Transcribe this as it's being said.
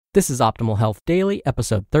This is Optimal Health Daily,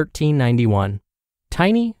 episode 1391.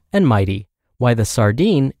 Tiny and Mighty, Why the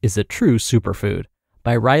Sardine is a True Superfood,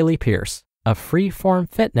 by Pearce of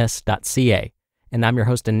freeformfitness.ca. And I'm your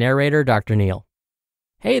host and narrator, Dr. Neil.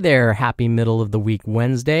 Hey there, happy middle of the week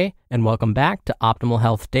Wednesday, and welcome back to Optimal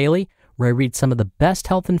Health Daily, where I read some of the best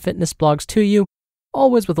health and fitness blogs to you,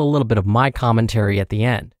 always with a little bit of my commentary at the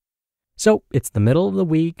end. So it's the middle of the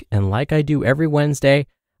week, and like I do every Wednesday,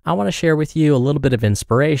 I want to share with you a little bit of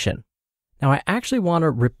inspiration. Now, I actually want to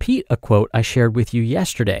repeat a quote I shared with you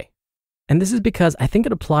yesterday. And this is because I think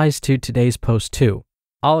it applies to today's post too.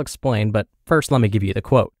 I'll explain, but first let me give you the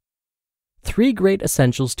quote. 3 great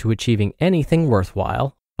essentials to achieving anything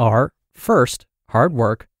worthwhile are, first, hard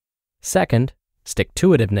work, second,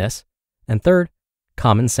 stick-to-itiveness, and third,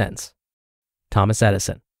 common sense. Thomas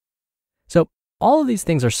Edison. So, all of these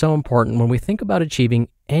things are so important when we think about achieving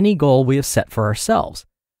any goal we have set for ourselves.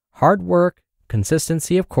 Hard work,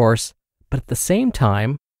 consistency, of course, but at the same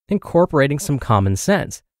time, incorporating some common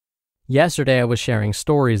sense. Yesterday, I was sharing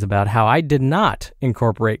stories about how I did not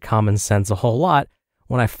incorporate common sense a whole lot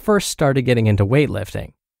when I first started getting into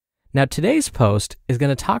weightlifting. Now, today's post is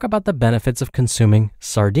going to talk about the benefits of consuming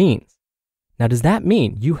sardines. Now, does that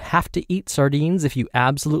mean you have to eat sardines if you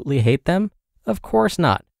absolutely hate them? Of course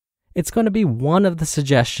not. It's going to be one of the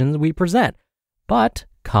suggestions we present, but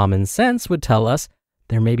common sense would tell us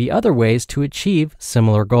there may be other ways to achieve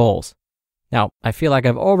similar goals. Now, I feel like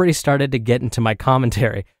I've already started to get into my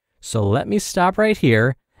commentary, so let me stop right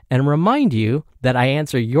here and remind you that I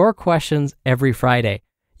answer your questions every Friday.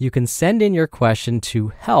 You can send in your question to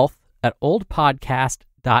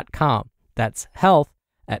health@oldpodcast.com. That's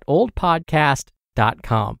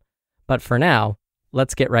health@oldpodcast.com. But for now,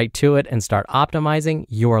 let's get right to it and start optimizing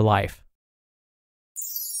your life.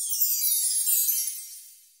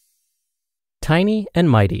 Tiny and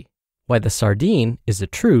Mighty, Why the Sardine is a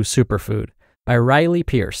True Superfood, by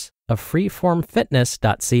Pearce of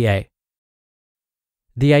freeformfitness.ca.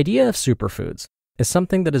 The idea of superfoods is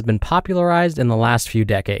something that has been popularized in the last few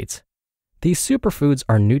decades. These superfoods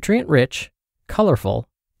are nutrient-rich, colorful,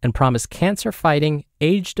 and promise cancer-fighting,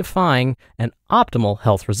 age-defying, and optimal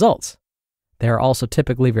health results. They are also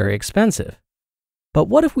typically very expensive. But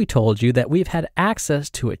what if we told you that we've had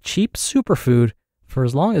access to a cheap superfood for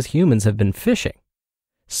as long as humans have been fishing?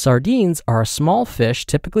 Sardines are a small fish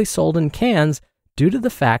typically sold in cans due to the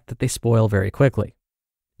fact that they spoil very quickly.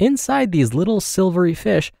 Inside these little silvery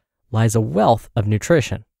fish lies a wealth of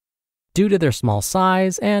nutrition. Due to their small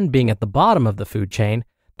size and being at the bottom of the food chain,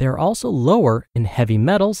 they are also lower in heavy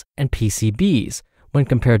metals and PCBs when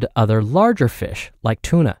compared to other larger fish like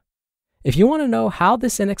tuna. If you want to know how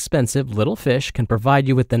this inexpensive little fish can provide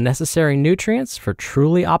you with the necessary nutrients for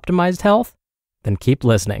truly optimized health, then keep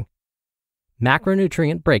listening.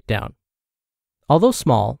 Macronutrient breakdown. Although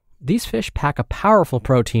small, these fish pack a powerful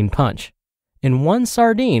protein punch. In one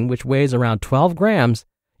sardine, which weighs around 12 grams,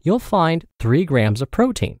 you'll find 3 grams of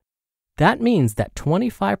protein. That means that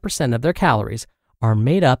 25% of their calories are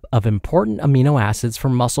made up of important amino acids for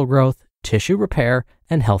muscle growth, tissue repair,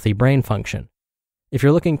 and healthy brain function. If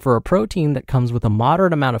you're looking for a protein that comes with a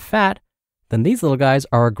moderate amount of fat, then these little guys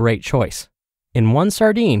are a great choice. In one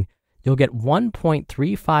sardine, you'll get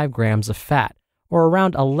 1.35 grams of fat, or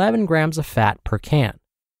around 11 grams of fat per can.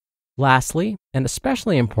 Lastly, and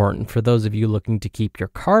especially important for those of you looking to keep your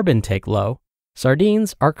carb intake low,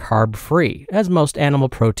 sardines are carb-free, as most animal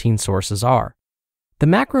protein sources are. The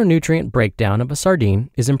macronutrient breakdown of a sardine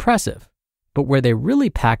is impressive, but where they really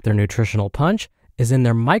pack their nutritional punch is in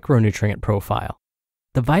their micronutrient profile.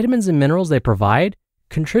 The vitamins and minerals they provide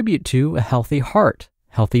contribute to a healthy heart,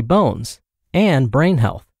 healthy bones, and brain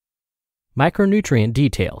health. Micronutrient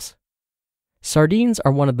details. Sardines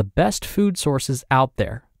are one of the best food sources out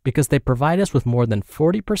there because they provide us with more than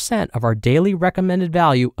 40% of our daily recommended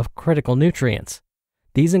value of critical nutrients.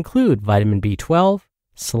 These include vitamin B12,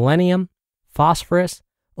 selenium, phosphorus,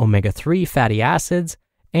 omega-3 fatty acids,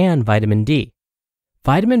 and vitamin D.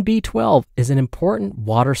 Vitamin B12 is an important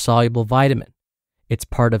water-soluble vitamin. It's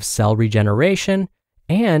part of cell regeneration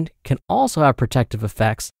and can also have protective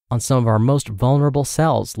effects on some of our most vulnerable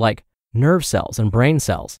cells like nerve cells and brain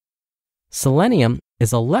cells. Selenium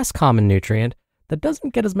is a less common nutrient that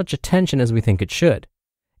doesn't get as much attention as we think it should.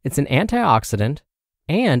 It's an antioxidant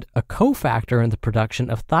and a cofactor in the production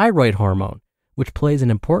of thyroid hormone, which plays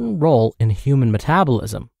an important role in human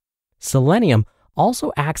metabolism. Selenium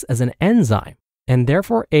also acts as an enzyme and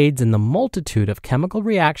therefore aids in the multitude of chemical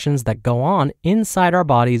reactions that go on inside our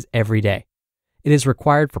bodies every day. It is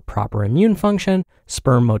required for proper immune function,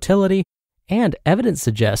 sperm motility, and evidence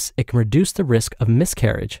suggests it can reduce the risk of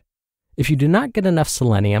miscarriage. If you do not get enough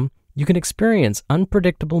selenium, you can experience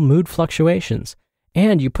unpredictable mood fluctuations,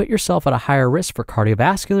 and you put yourself at a higher risk for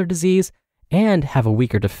cardiovascular disease and have a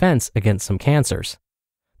weaker defense against some cancers.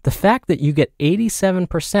 The fact that you get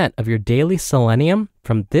 87% of your daily selenium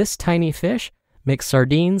from this tiny fish makes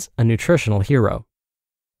sardines a nutritional hero.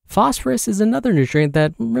 Phosphorus is another nutrient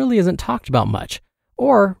that really isn't talked about much,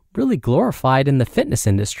 or really glorified in the fitness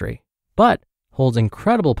industry, but holds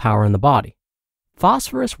incredible power in the body.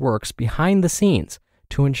 Phosphorus works behind the scenes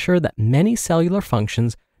to ensure that many cellular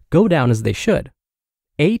functions go down as they should.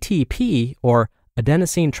 ATP, or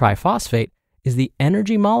adenosine triphosphate, is the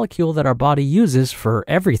energy molecule that our body uses for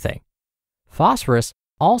everything. Phosphorus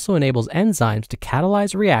also enables enzymes to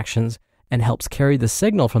catalyze reactions and helps carry the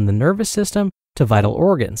signal from the nervous system to vital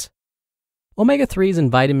organs. Omega-3s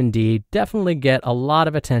and vitamin D definitely get a lot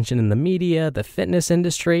of attention in the media, the fitness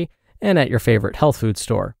industry, and at your favorite health food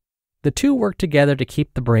store. The two work together to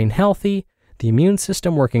keep the brain healthy, the immune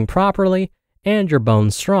system working properly, and your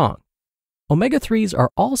bones strong. Omega-3s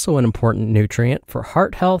are also an important nutrient for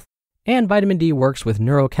heart health, and vitamin D works with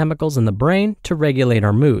neurochemicals in the brain to regulate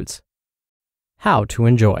our moods. How to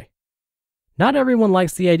enjoy. Not everyone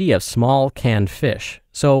likes the idea of small canned fish,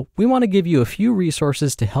 so we want to give you a few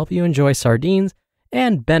resources to help you enjoy sardines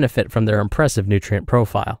and benefit from their impressive nutrient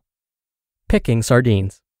profile. Picking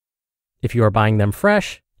sardines. If you are buying them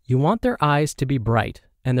fresh, you want their eyes to be bright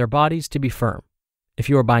and their bodies to be firm. If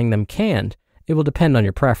you are buying them canned, it will depend on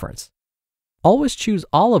your preference. Always choose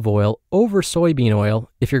olive oil over soybean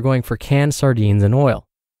oil if you're going for canned sardines in oil.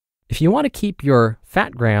 If you want to keep your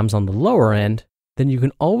fat grams on the lower end, then you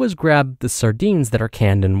can always grab the sardines that are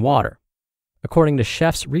canned in water. According to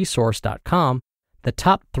chefsresource.com, the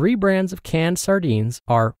top 3 brands of canned sardines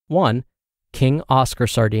are 1. King Oscar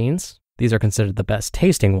sardines. These are considered the best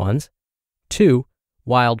tasting ones. 2.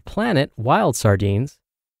 Wild Planet wild sardines.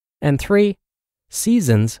 And 3.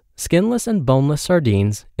 Seasons skinless and boneless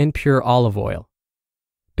sardines in pure olive oil.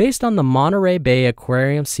 Based on the Monterey Bay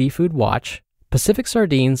Aquarium Seafood Watch, Pacific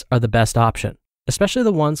sardines are the best option, especially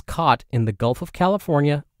the ones caught in the Gulf of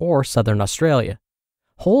California or Southern Australia.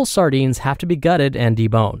 Whole sardines have to be gutted and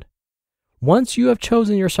deboned. Once you have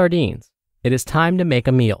chosen your sardines, it is time to make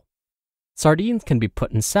a meal. Sardines can be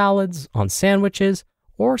put in salads, on sandwiches,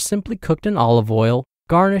 or simply cooked in olive oil,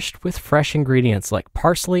 garnished with fresh ingredients like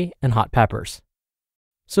parsley and hot peppers.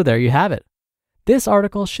 So there you have it. This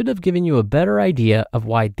article should have given you a better idea of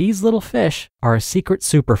why these little fish are a secret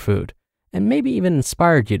superfood, and maybe even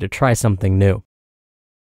inspired you to try something new.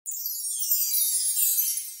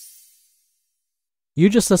 You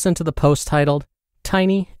just listened to the post titled,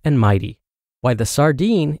 Tiny and Mighty, Why the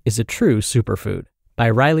Sardine is a True Superfood by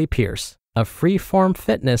Riley Pearce of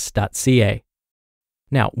freeformfitness.ca.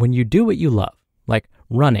 Now, when you do what you love, like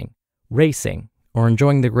running, racing, or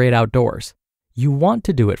enjoying the great outdoors, you want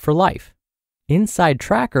to do it for life. Inside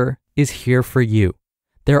Tracker is here for you.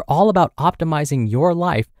 They're all about optimizing your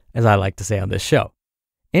life, as I like to say on this show.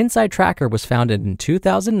 Inside Tracker was founded in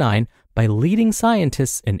 2009 by leading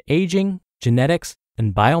scientists in aging, genetics,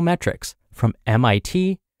 and biometrics from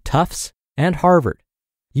MIT, Tufts, and Harvard.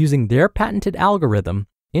 Using their patented algorithm,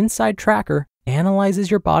 Inside Tracker analyzes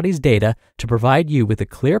your body's data to provide you with a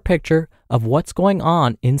clear picture of what's going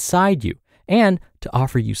on inside you and to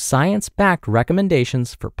offer you science-backed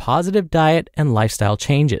recommendations for positive diet and lifestyle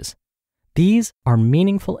changes. These are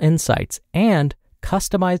meaningful insights and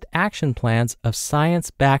customized action plans of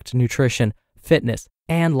science-backed nutrition, fitness,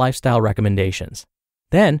 and lifestyle recommendations.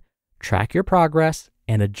 Then, track your progress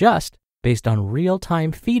and adjust based on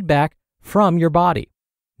real-time feedback from your body.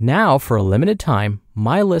 Now, for a limited time,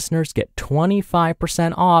 my listeners get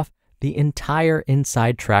 25% off the entire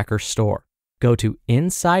Inside Tracker store. Go to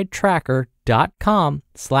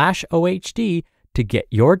insidetracker.com/OHD to get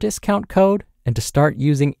your discount code and to start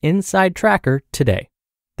using Inside Tracker today.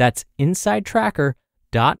 That's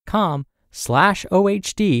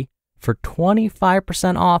insidetracker.com/OHD for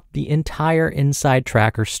 25% off the entire Inside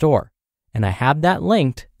Tracker store. And I have that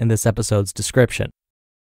linked in this episode's description.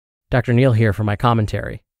 Dr. Neil here for my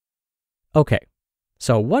commentary. Okay,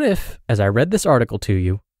 so what if, as I read this article to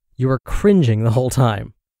you, you were cringing the whole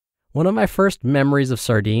time? One of my first memories of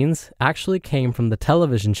sardines actually came from the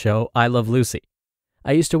television show I Love Lucy.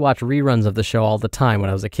 I used to watch reruns of the show all the time when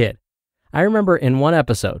I was a kid. I remember in one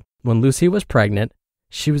episode, when Lucy was pregnant,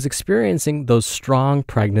 she was experiencing those strong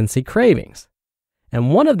pregnancy cravings.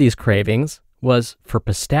 And one of these cravings was for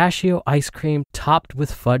pistachio ice cream topped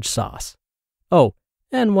with fudge sauce. Oh,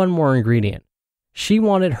 and one more ingredient. She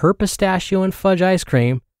wanted her pistachio and fudge ice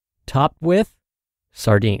cream topped with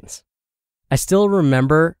sardines. I still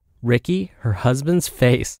remember Ricky, her husband's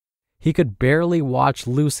face. He could barely watch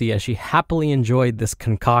Lucy as she happily enjoyed this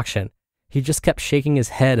concoction. He just kept shaking his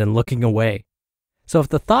head and looking away. So if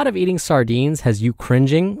the thought of eating sardines has you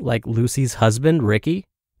cringing like Lucy's husband, Ricky,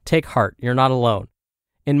 take heart, you're not alone.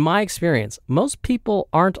 In my experience, most people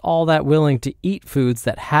aren't all that willing to eat foods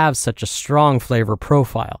that have such a strong flavor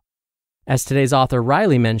profile. As today's author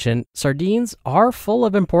Riley mentioned, sardines are full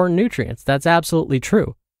of important nutrients. That's absolutely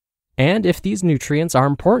true. And if these nutrients are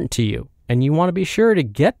important to you, and you want to be sure to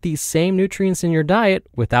get these same nutrients in your diet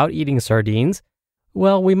without eating sardines,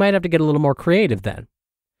 well, we might have to get a little more creative then.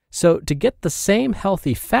 So to get the same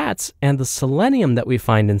healthy fats and the selenium that we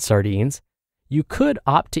find in sardines, you could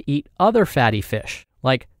opt to eat other fatty fish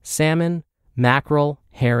like salmon, mackerel,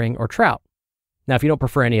 herring, or trout. Now, if you don't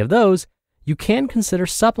prefer any of those, you can consider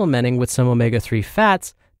supplementing with some omega-3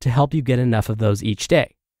 fats to help you get enough of those each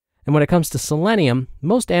day. And when it comes to selenium,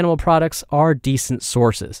 most animal products are decent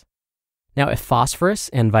sources. Now, if phosphorus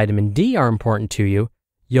and vitamin D are important to you,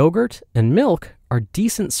 yogurt and milk are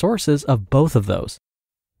decent sources of both of those.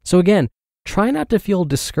 So again, try not to feel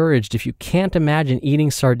discouraged if you can't imagine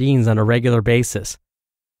eating sardines on a regular basis.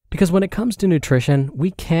 Because when it comes to nutrition,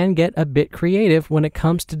 we can get a bit creative when it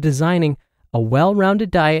comes to designing a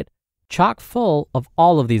well-rounded diet chock full of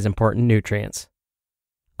all of these important nutrients.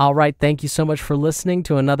 All right, thank you so much for listening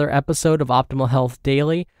to another episode of Optimal Health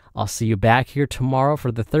Daily. I'll see you back here tomorrow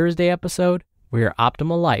for the Thursday episode where your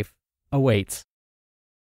optimal life awaits.